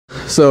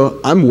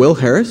So I'm Will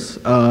Harris.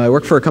 I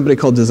work for a company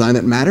called Design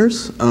That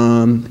Matters.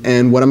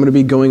 And what I'm going to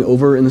be going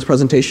over in this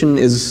presentation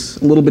is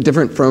a little bit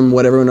different from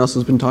what everyone else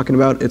has been talking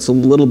about. It's a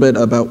little bit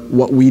about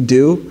what we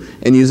do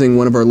and using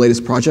one of our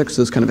latest projects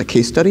as kind of a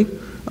case study.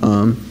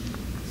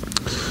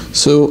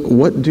 So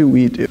what do?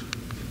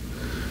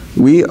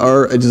 We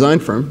are a design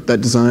firm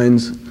that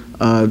designs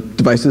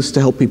devices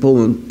to help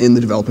people in the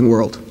developing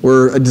world.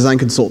 We're a design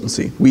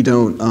consultancy. We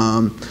don't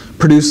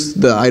produce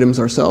the items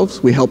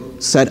ourselves. We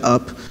help set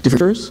up different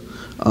features.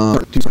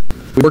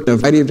 We work in a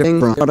variety of different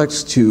things, from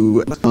products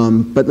to,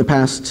 but in the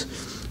past,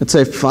 let's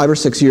say 5 or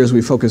 6 years,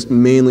 we focused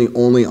mainly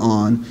only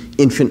on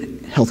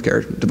infant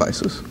healthcare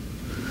devices.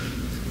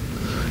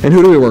 And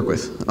who do we work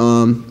with?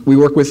 We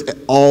work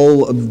with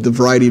all of the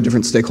variety of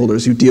different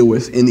stakeholders you deal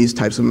with in these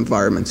types of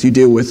environments. You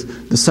deal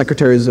with the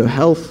secretaries of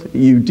health,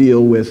 you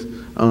deal with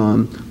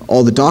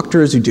all the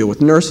doctors, you deal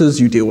with nurses,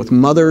 you deal with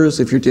mothers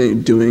if you're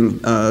doing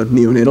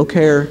neonatal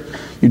care,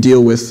 you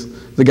deal with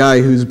the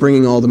guy who's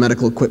bringing all the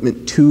medical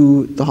equipment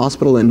to the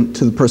hospital and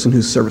to the person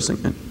who's servicing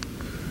it.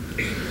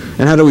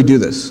 And how do we do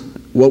this?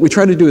 What we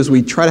try to do is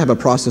we try to have a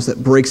process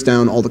that breaks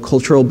down all the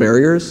cultural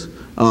barriers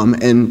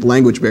and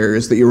language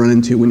barriers that you run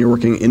into when you're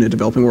working in a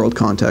developing world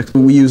context.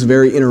 We use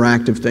very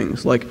interactive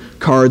things like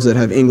cards that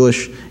have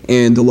English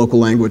and the local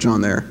language on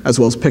there, as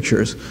well as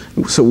pictures.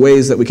 So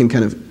ways that we can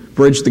kind of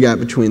bridge the gap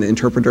between the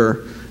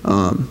interpreter,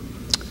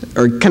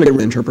 or kind of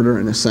the interpreter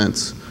in a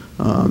sense.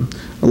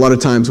 A lot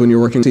of times when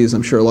you're working overseas,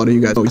 I'm sure a lot of you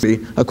guys will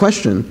see a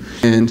question,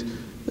 and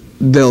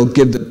they'll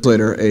give the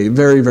translator a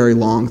very, very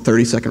long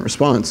 30-second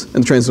response,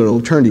 and the translator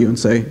will turn to you and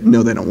say,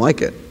 no, they don't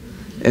like it.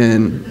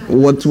 And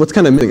what's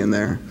kind of missing in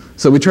there?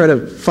 So we try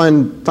to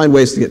find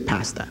ways to get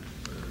past that.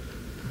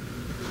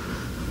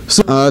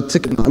 So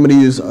I'm going to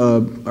use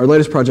our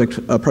latest project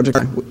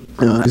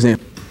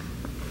example.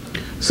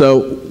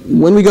 So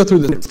when we go through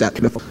the step,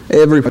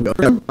 every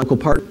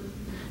part,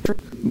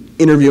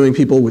 interviewing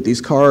people with these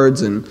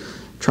cards and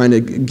trying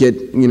to get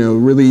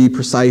really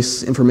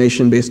precise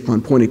information based upon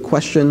pointed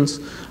questions.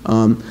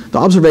 The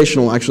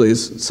observational actually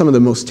is some of the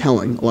most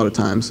telling a lot of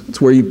times.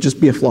 It's where you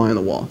just be a fly on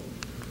the wall.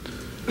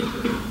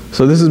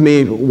 So this is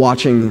me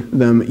watching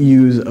them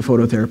use a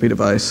phototherapy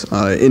device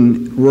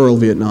in rural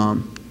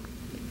Vietnam.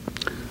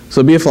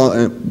 So be a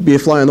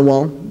fly on the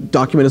wall,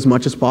 document as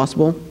much as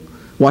possible,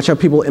 watch how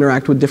people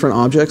interact with different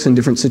objects in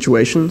different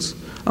situations.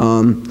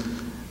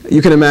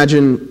 You can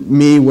imagine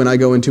me when I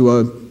go into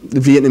a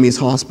Vietnamese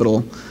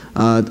hospital.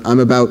 I'm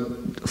about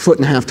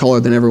 1.5 feet taller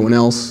than everyone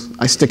else.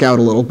 I stick out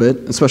a little bit,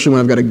 especially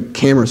when I've got a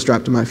camera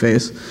strapped to my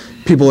face.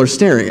 People are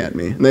staring at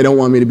me, and they don't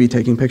want me to be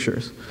taking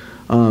pictures.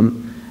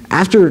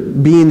 After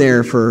being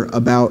there for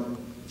about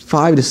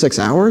 5 to 6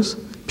 hours,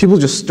 people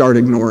just start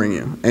ignoring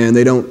you, and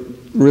they don't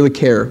really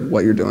care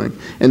what you're doing.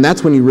 And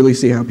that's when you really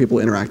see how people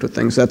interact with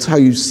things. That's how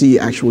you see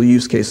actual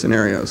use case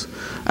scenarios,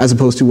 as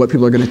opposed to what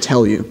people are going to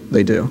tell you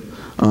they do.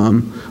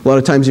 A lot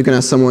of times you can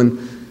ask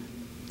someone,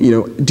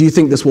 do you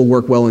think this will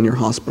work well in your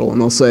hospital?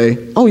 And they'll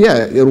say, oh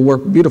yeah, it'll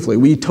work beautifully.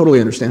 We totally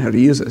understand how to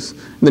use this.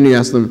 And then you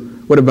ask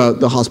them, what about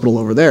the hospital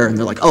over there? And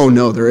they're like, oh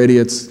no, they're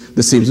idiots.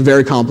 This seems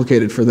very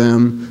complicated for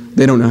them.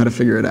 They don't know how to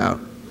figure it out.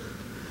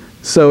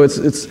 So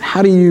it's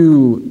how do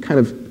you kind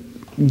of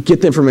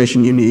get the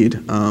information you need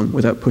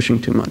without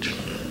pushing too much.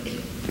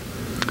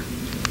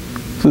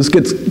 So this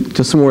gets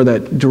to some more of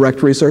that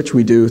direct research.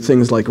 We do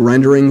things like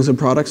renderings of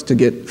products to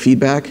get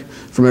feedback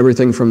from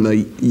everything from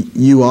the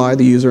UI,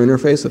 the user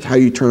interface, of how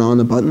you turn on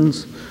the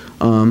buttons,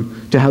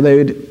 to how they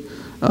would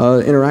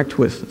interact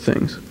with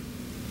things.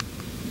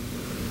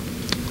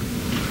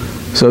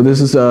 So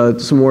this is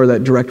some more of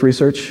that direct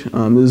research.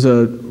 This is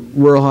a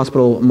rural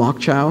hospital,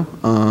 Moc Chau,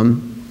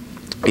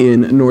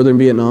 in northern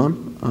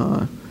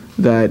Vietnam,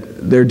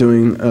 that they're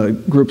doing a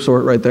group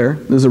sort right there.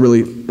 This is a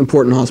really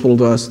important hospital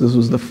to us. This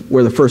was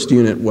where the first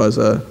unit was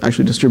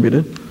actually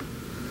distributed.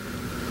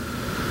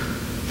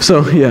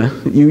 So yeah,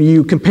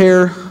 you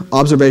compare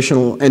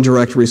observational and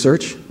direct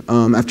research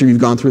after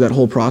you've gone through that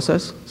whole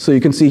process. So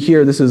you can see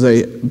here, this is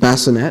a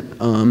bassinet.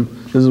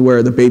 This is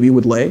where the baby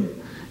would lay.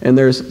 And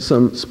there's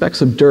some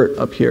specks of dirt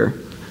up here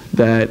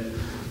that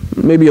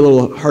may be a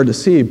little hard to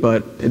see,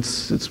 but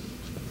it's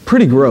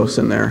pretty gross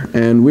in there.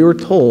 And we were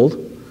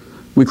told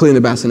we clean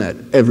the bassinet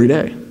every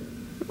day.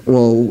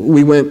 Well,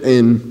 we went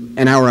in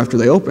an hour after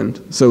they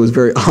opened, so it was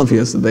very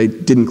obvious that they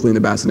didn't clean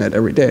the bassinet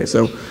every day.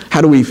 So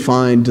how do we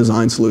find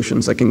design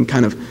solutions that can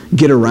kind of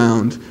get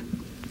around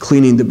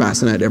cleaning the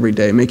bassinet every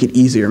day, make it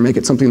easier, make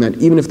it something that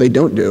even if they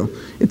don't do,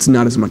 it's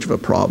not as much of a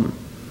problem.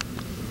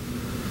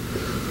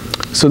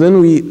 So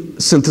then we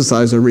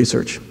synthesize our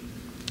research.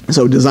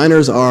 So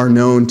designers are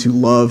known to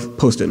love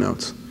Post-it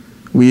notes.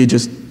 We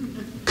just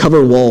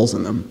cover walls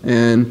in them.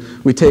 And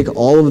we take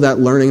all of that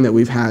learning that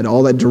we've had,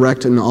 all that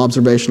direct and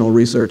observational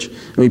research,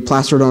 and we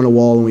plaster it on a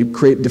wall and we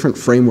create different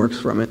frameworks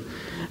from it.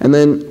 And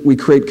then we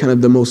create kind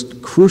of the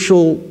most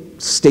crucial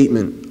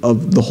statement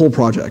of the whole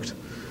project,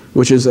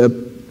 which is a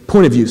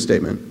point of view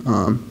statement.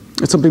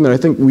 It's something that I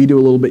think we do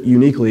a little bit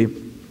uniquely,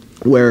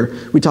 where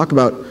we talk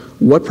about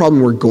what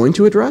problem we're going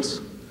to address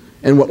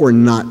and what we're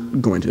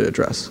not going to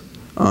address.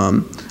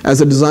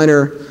 As a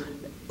designer,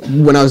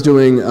 when I was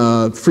doing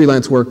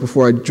freelance work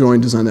before I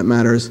joined Design That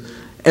Matters,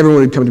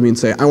 everyone would come to me and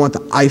say, I want the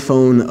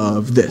iPhone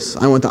of this.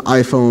 I want the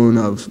iPhone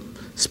of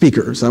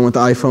speakers. I want the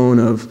iPhone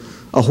of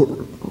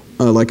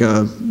like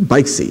a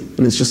bike seat.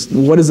 And it's just,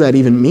 what does that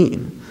even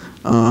mean?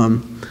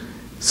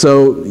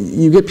 So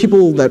you get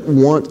people that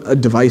want a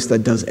device that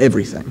does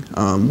everything.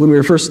 When we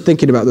were first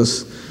thinking about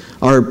this,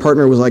 our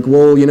partner was like,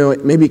 well, you know,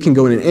 maybe it can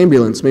go in an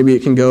ambulance, maybe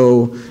it can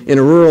go in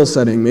a rural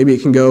setting, maybe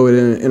it can go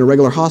in a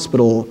regular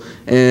hospital,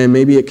 and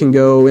maybe it can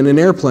go in an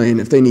airplane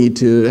if they need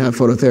to have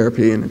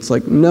phototherapy. And it's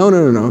like, no,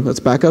 let's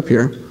back up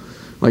here.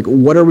 Like,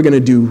 what are we going to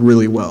do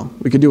really well?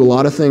 We could do a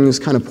lot of things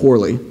kind of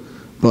poorly,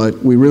 but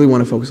we really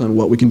want to focus on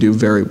what we can do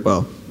very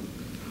well.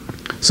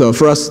 So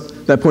for us,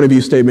 that point of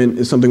view statement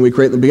is something we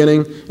create in the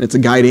beginning, and it's a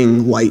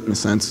guiding light, in a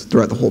sense,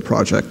 throughout the whole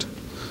project.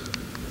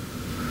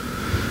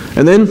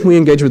 And then we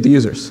engage with the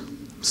users.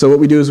 So what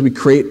we do is we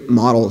create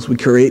models, we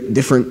create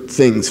different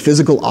things,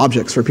 physical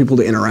objects for people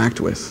to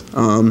interact with.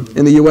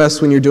 In the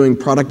US, when you're doing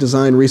product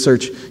design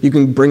research, you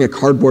can bring a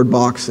cardboard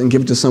box and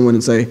give it to someone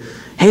and say,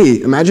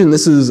 hey, imagine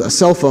this is a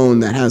cell phone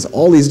that has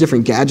all these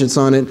different gadgets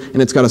on it,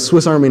 and it's got a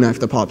Swiss Army knife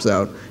that pops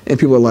out. And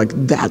people are like,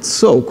 that's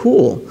so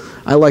cool.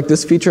 I like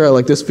this feature, I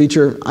like this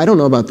feature. I don't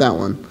know about that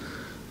one.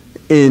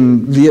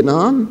 In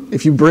Vietnam,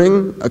 if you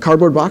bring a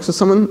cardboard box to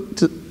someone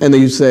and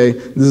you say,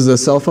 this is a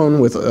cell phone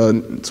with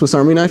a Swiss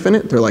Army knife in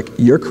it, they're like,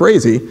 you're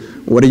crazy.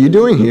 What are you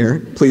doing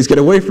here? Please get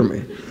away from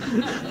me.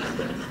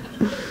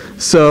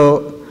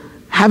 So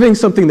having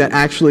something that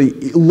actually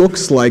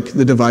looks like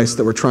the device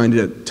that we're trying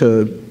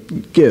to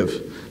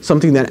give,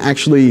 something that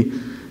actually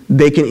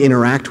they can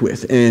interact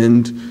with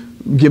and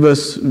give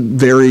us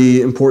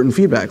very important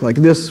feedback. Like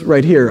this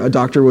right here, a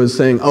doctor was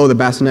saying, oh, the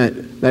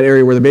bassinet, that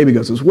area where the baby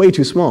goes, is way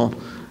too small.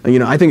 You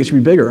know, I think it should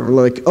be bigger. And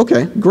we're like,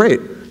 okay, great.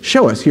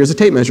 Show us. Here's a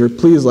tape measure.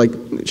 Please, like,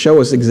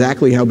 show us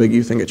exactly how big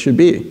you think it should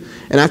be.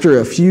 And after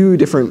a few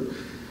different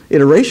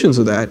iterations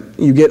of that,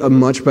 you get a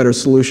much better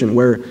solution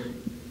where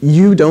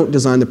you don't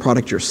design the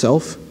product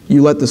yourself.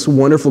 You let this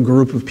wonderful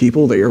group of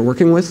people that you're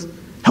working with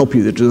help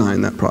you to design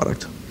that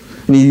product.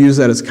 And you use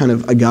that as kind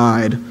of a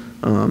guide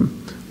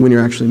when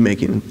you're actually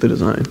making the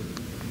design.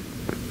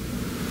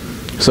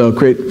 So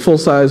create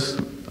full-size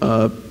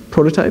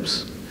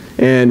prototypes.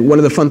 And one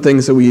of the fun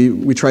things that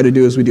we try to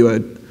do is we do a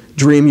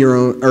dream your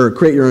own, or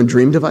create your own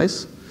dream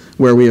device,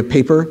 where we have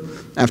paper.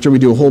 After we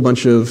do a whole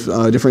bunch of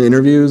different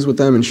interviews with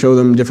them and show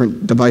them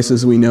different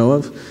devices we know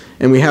of,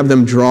 and we have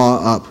them draw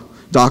up,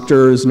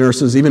 doctors,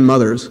 nurses, even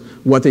mothers,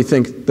 what they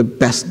think the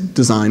best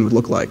design would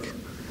look like.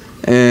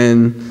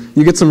 And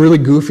you get some really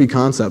goofy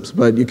concepts,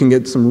 but you can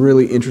get some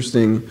really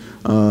interesting,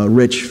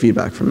 rich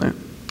feedback from that.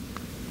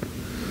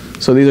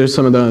 So these are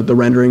some of the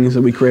renderings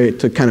that we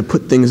create to kind of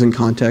put things in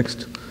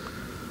context.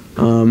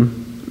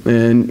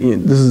 And you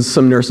know, this is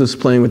some nurses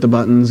playing with the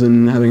buttons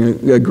and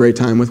having a great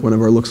time with one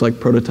of our looks like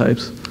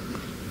prototypes.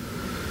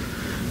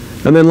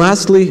 And then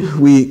lastly,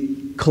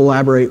 we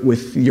collaborate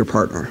with your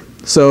partner.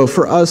 So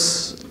for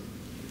us,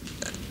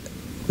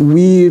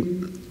 we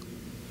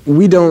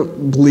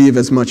don't believe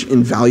as much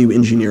in value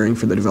engineering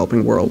for the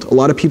developing world. A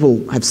lot of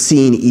people have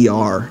seen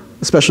ER,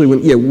 especially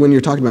when you're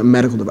talking about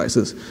medical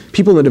devices.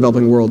 People in the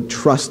developing world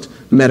trust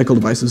medical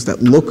devices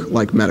that look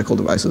like medical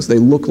devices. They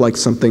look like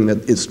something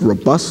that is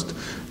robust,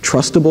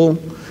 trustable,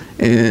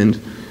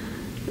 and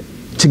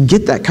to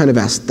get that kind of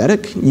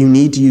aesthetic, you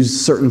need to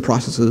use certain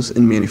processes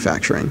in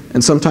manufacturing.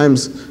 And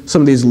sometimes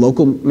some of these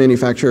local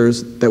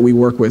manufacturers that we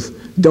work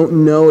with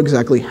don't know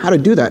exactly how to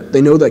do that.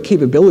 They know that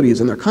capability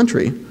is in their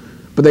country,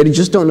 but they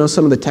just don't know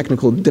some of the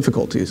technical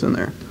difficulties in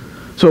there.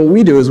 So what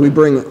we do is we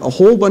bring a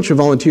whole bunch of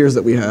volunteers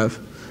that we have,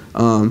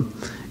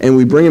 and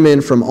we bring them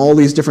in from all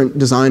these different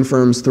design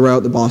firms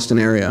throughout the Boston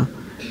area.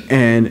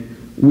 And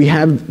we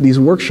have these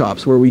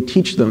workshops where we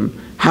teach them,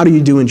 how do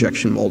you do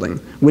injection molding?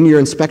 When you're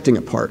inspecting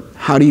a part,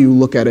 how do you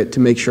look at it to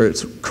make sure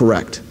it's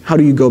correct? How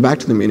do you go back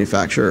to the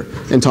manufacturer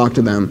and talk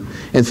to them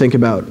and think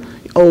about,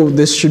 oh,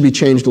 this should be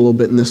changed a little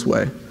bit in this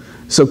way.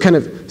 So kind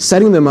of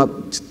setting them up,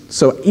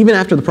 so even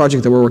after the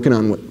project that we're working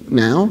on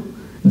now,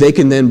 they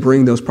can then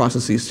bring those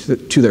processes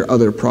to their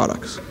other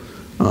products.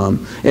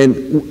 And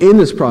in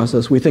this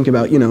process, we think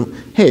about,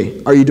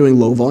 hey, are you doing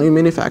low volume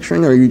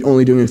manufacturing? Are you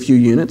only doing a few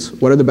units?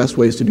 What are the best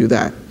ways to do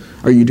that?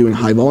 Are you doing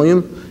high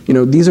volume?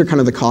 These are kind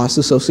of the costs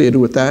associated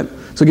with that.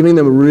 So giving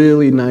them a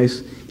really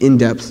nice,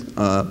 in-depth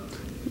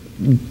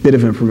bit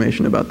of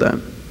information about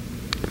that.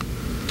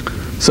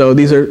 So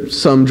these are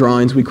some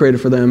drawings we created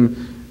for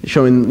them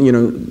showing,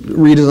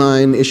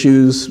 redesign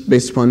issues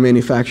based upon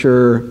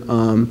manufacturer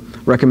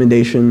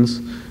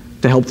recommendations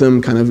to help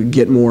them kind of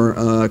get more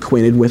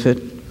acquainted with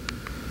it.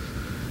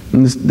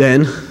 And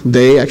then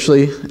they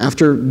actually,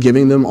 after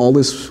giving them all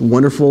this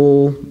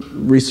wonderful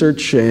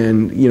research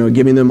and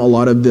giving them a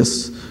lot of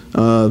this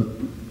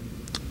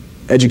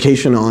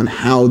education on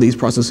how these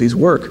processes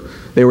work,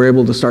 they were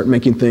able to start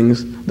making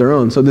things their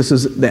own. So this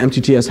is the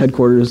MTTS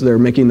headquarters. They're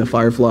making the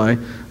Firefly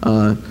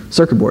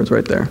circuit boards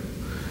right there.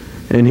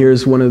 And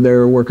here's one of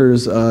their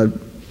workers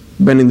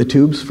bending the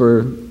tubes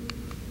for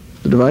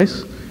the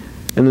device.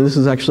 And then this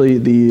is actually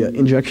the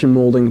injection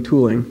molding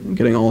tooling,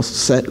 getting all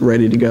set,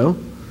 ready to go.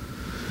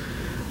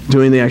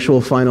 Doing the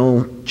actual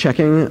final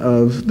checking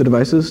of the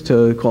devices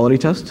to quality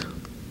test.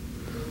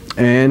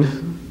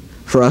 And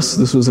for us,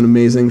 this was an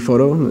amazing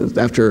photo.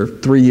 After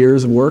 3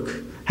 years of work,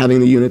 having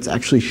the units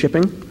actually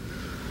shipping.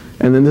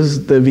 And then this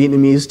is the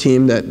Vietnamese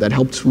team that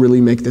helped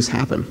really make this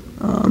happen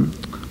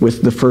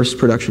with the first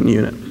production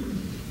unit.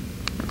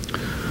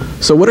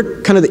 So what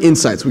are kind of the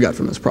insights we got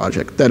from this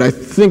project that I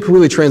think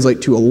really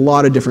translate to a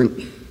lot of different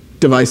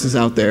devices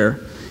out there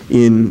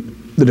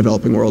in the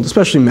developing world,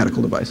 especially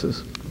medical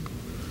devices?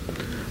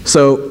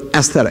 So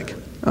aesthetic.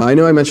 I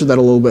know I mentioned that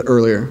a little bit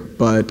earlier,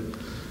 but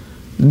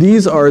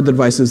these are the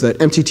devices that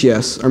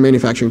MTTS, our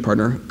manufacturing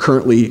partner,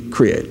 currently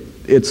create.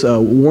 It's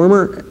a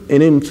warmer,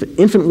 an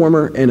infant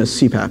warmer, and a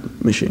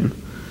CPAP machine.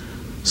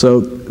 So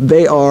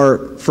they are,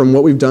 from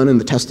what we've done and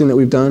the testing that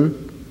we've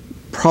done,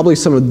 probably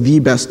some of the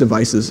best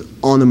devices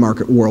on the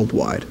market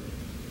worldwide,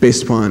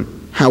 based upon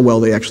how well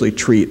they actually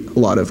treat a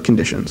lot of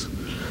conditions.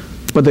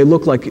 But they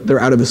look like they're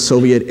out of a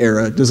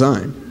Soviet-era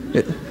design.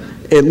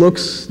 It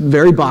looks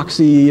very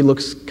boxy, it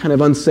looks kind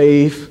of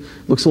unsafe,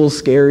 looks a little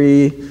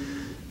scary.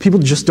 People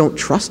just don't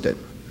trust it.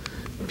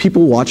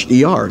 People watch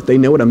ER. They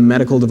know what a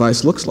medical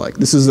device looks like.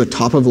 This is a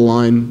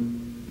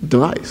top-of-the-line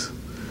device.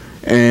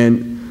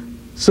 And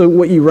so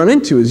what you run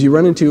into is you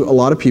run into a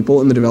lot of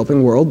people in the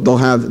developing world. They'll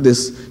have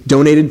this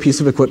donated piece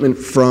of equipment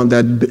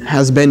that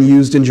has been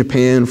used in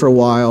Japan for a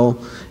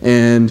while,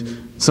 and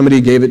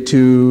somebody gave it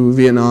to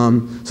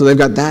Vietnam. So they've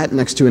got that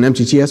next to an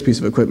MTTS piece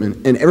of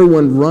equipment, and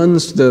everyone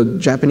runs to the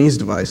Japanese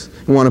device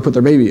and want to put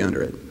their baby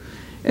under it.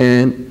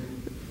 And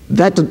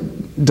that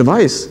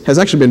device has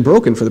actually been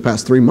broken for the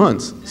past 3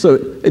 months. So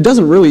it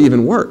doesn't really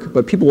even work,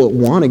 but people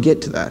want to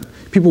get to that.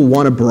 People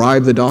want to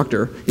bribe the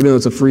doctor, even though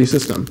it's a free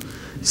system,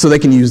 so they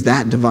can use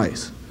that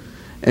device.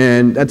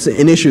 And that's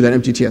an issue that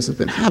MTTS has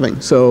been having.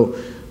 So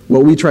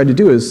what we tried to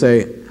do is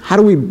say, how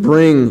do we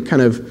bring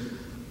kind of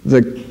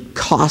the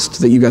cost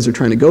that you guys are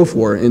trying to go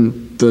for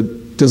in the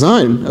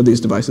design of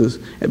these devices,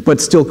 but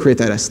still create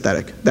that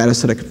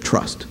aesthetic of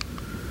trust.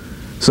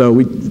 So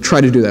we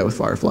try to do that with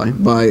Firefly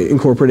by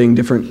incorporating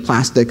different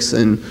plastics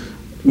and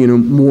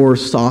more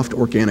soft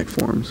organic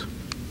forms.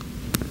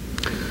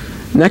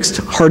 Next,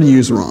 hard to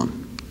use ROM.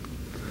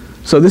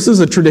 So this is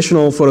a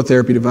traditional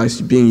phototherapy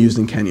device being used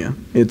in Kenya.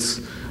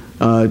 It's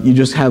you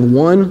just have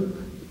one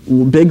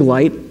big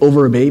light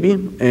over a baby,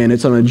 and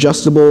it's an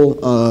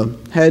adjustable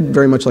head,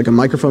 very much like a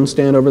microphone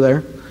stand over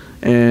there,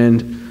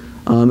 and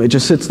it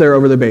just sits there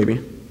over the baby.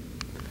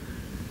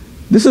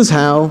 This is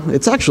how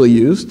it's actually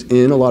used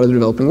in a lot of the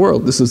developing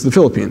world. This is the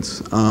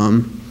Philippines.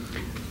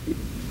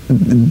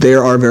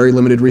 There are very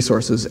limited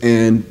resources,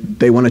 and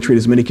they want to treat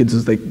as many kids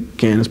as they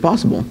can as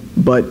possible.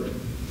 But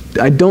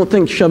I don't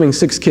think shoving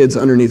 6 kids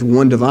underneath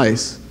one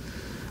device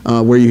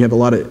where you have a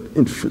lot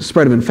of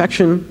spread of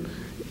infection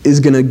is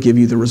going to give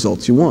you the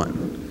results you want.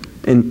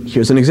 And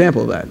here's an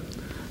example of that.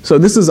 So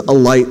this is a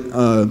light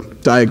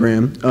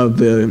diagram of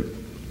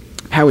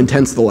how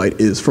intense the light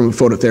is from a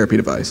phototherapy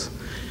device.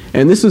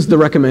 And this is the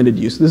recommended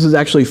use. This is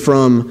actually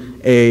from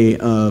a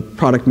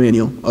product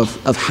manual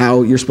of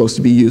how you're supposed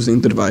to be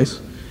using the device.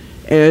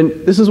 And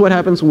this is what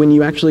happens when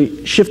you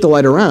actually shift the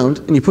light around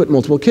and you put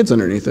multiple kids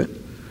underneath it.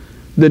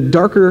 The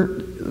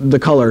darker the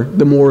color,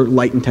 the more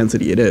light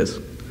intensity it is.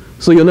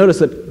 So you'll notice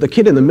that the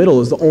kid in the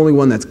middle is the only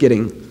one that's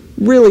getting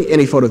really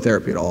any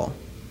phototherapy at all.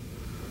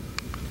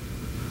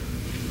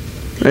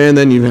 And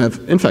then you have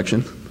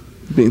infection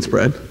being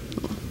spread,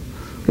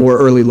 or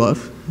early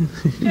love,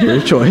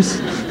 your choice.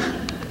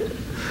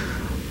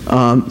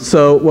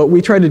 So what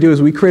we tried to do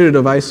is we created a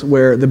device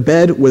where the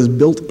bed was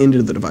built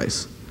into the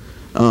device,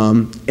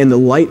 and the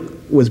light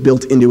was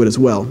built into it as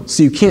well.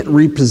 So you can't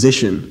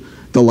reposition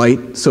the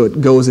light so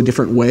it goes a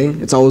different way.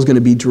 It's always going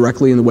to be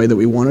directly in the way that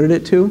we wanted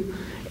it to.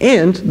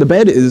 And the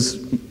bed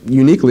is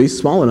uniquely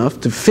small enough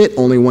to fit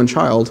only one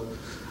child.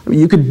 I mean,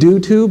 you could do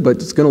 2, but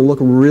it's going to look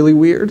really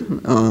weird.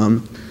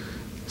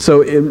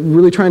 So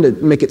really trying to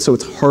make it so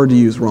it's hard to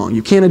use wrong.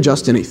 You can't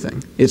adjust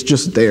anything. It's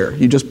just there.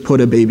 You just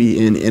put a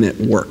baby in and it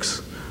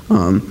works.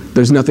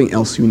 There's nothing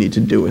else you need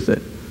to do with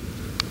it.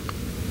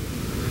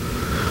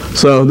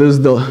 So this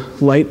is the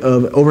light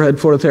of overhead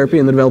phototherapy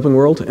in the developing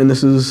world, and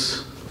this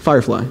is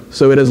Firefly.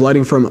 So it is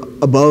lighting from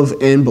above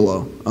and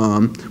below.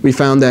 We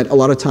found that a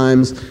lot of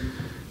times,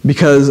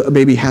 because a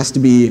baby has to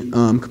be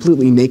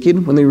completely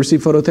naked when they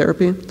receive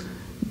phototherapy,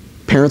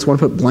 parents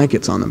want to put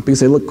blankets on them because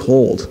they look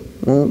cold.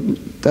 Well,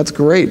 that's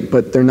great,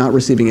 but they're not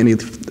receiving any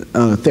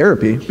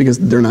therapy because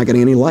they're not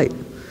getting any light.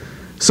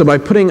 So by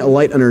putting a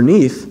light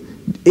underneath,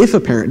 if a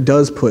parent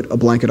does put a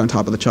blanket on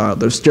top of the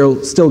child, they're still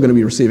going to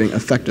be receiving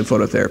effective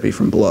phototherapy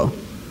from below.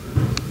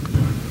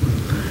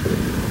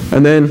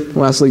 And then,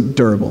 lastly,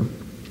 durable.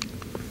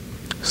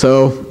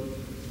 So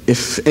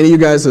if any of you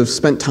guys have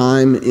spent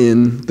time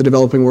in the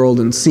developing world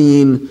and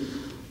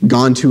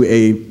gone to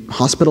a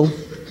hospital,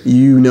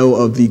 you know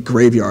of the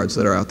graveyards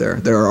that are out there.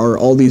 There are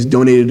all these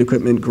donated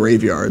equipment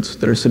graveyards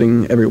that are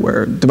sitting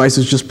everywhere.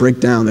 Devices just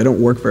break down. They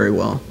don't work very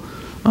well.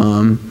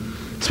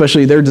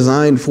 Especially they're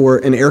designed for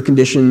an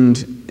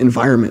air-conditioned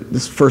environment,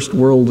 this first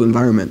world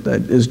environment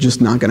that is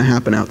just not going to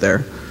happen out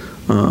there.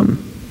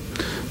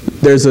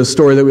 There's a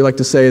story that we like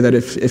to say that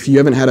if you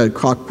haven't had a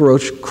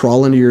cockroach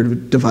crawl into your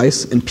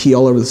device and pee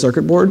all over the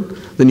circuit board,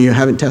 then you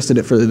haven't tested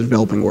it for the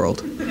developing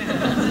world.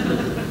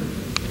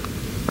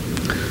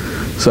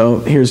 So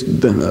here's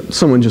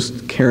someone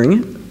just carrying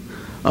it.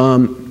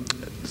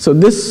 So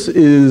this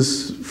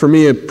is, for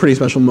me, a pretty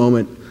special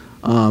moment.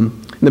 In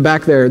the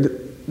back there,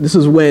 this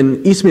is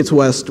when East Meets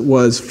West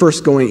was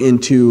first going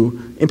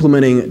into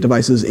implementing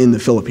devices in the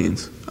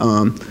Philippines.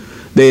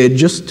 They had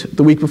just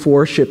the week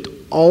before shipped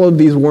all of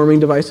these warming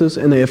devices,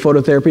 and they have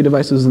phototherapy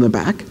devices in the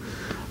back.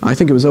 I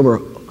think it was over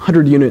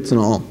 100 units in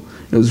all.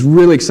 It was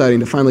really exciting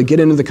to finally get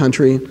into the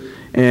country,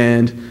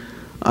 and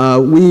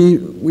we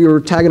were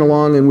tagging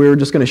along, and we were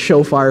just going to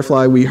show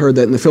Firefly. We heard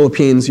that in the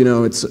Philippines, you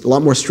know, it's a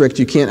lot more strict.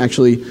 You can't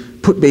actually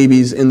put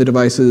babies in the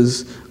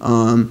devices,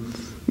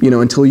 you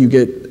know, until you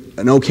get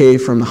an okay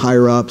from the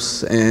higher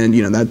ups, and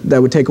you know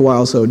that would take a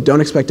while. So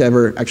don't expect to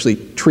ever actually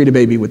treat a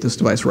baby with this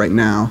device right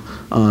now.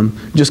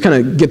 Just kind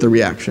of get the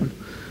reaction.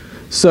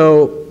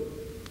 So,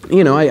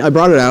 you know, I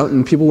brought it out,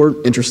 and people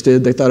were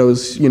interested. They thought it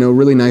was, you know,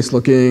 really nice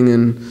looking,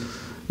 and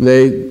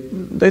they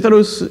thought it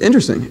was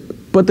interesting.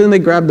 But then they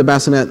grabbed the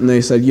bassinet and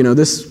they said, you know,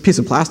 this piece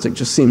of plastic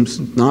just seems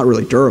not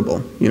really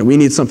durable. You know, we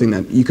need something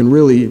that you can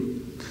really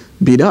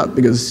beat up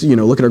because, you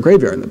know, look at our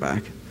graveyard in the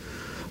back.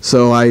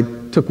 So I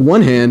took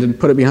one hand and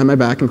put it behind my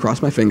back and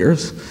crossed my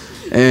fingers,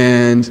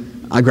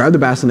 and I grabbed the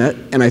bassinet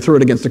and I threw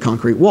it against a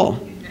concrete wall,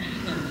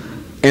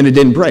 and it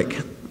didn't break.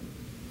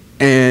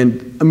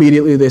 And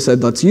immediately they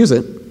said, let's use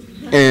it.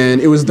 And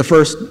it was the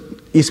first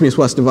East Meets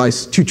West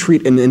device to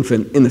treat an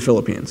infant in the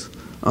Philippines.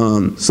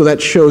 So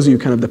that shows you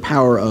kind of the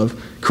power of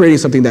creating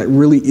something that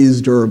really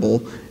is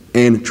durable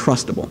and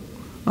trustable,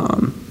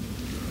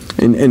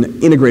 and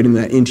integrating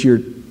that into your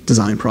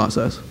design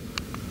process.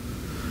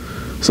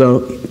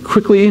 So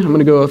quickly, I'm going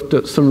to go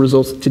to some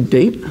results to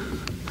date.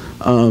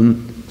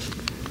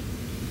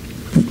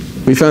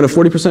 We found a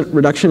 40%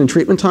 reduction in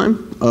treatment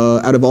time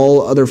out of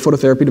all other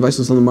phototherapy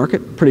devices on the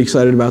market. Pretty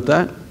excited about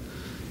that.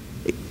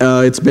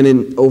 It's been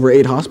in over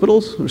 8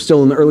 hospitals. We're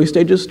still in the early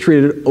stages,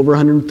 treated over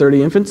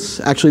 130 infants.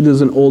 Actually, this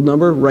is an old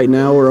number. Right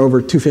now, we're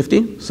over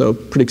 250, so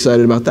pretty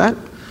excited about that.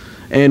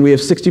 And we have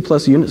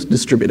 60+ units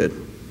distributed.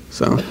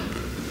 So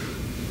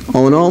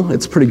all in all,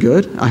 it's pretty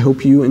good. I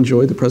hope you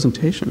enjoyed the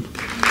presentation.